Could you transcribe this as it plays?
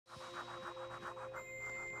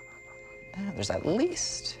there's at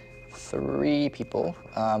least 3 people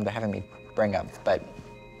they're having me bring up, but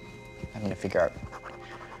I'm gonna figure out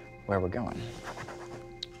where we're going.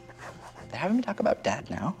 They're having me talk about Dad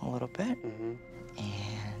now a little bit.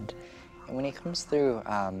 And when he comes through,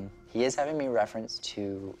 he is having me reference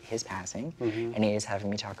to his passing, and he is having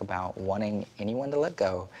me talk about wanting anyone to let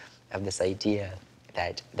go of this idea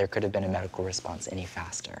that there could have been a medical response any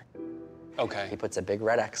faster. Okay. He puts a big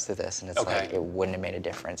red X through this, and it's like it wouldn't have made a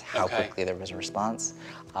difference how quickly there was a response.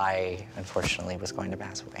 I, unfortunately, was going to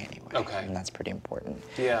pass away anyway. Okay. And that's pretty important.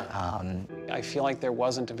 Yeah. I feel like there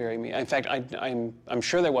wasn't a very, in fact, I'm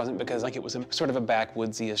sure there wasn't, because like it was a, sort of a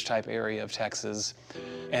backwoodsy-ish type area of Texas,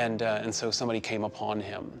 and so somebody came upon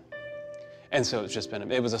him. And so it's just been,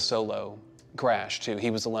 it was a solo crash too.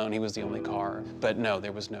 He was alone, he was the only car. But no,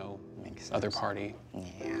 there was no other party.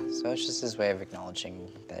 Yeah, so it's just his way of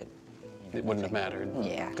acknowledging that it wouldn't have mattered.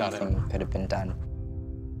 Yeah, Got nothing could have been done.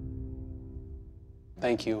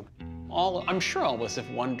 Thank you. I'm sure all of us have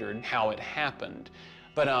wondered how it happened,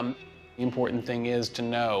 but the important thing is to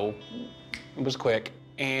know it was quick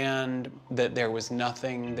and that there was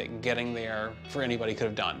nothing that getting there for anybody could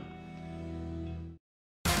have done.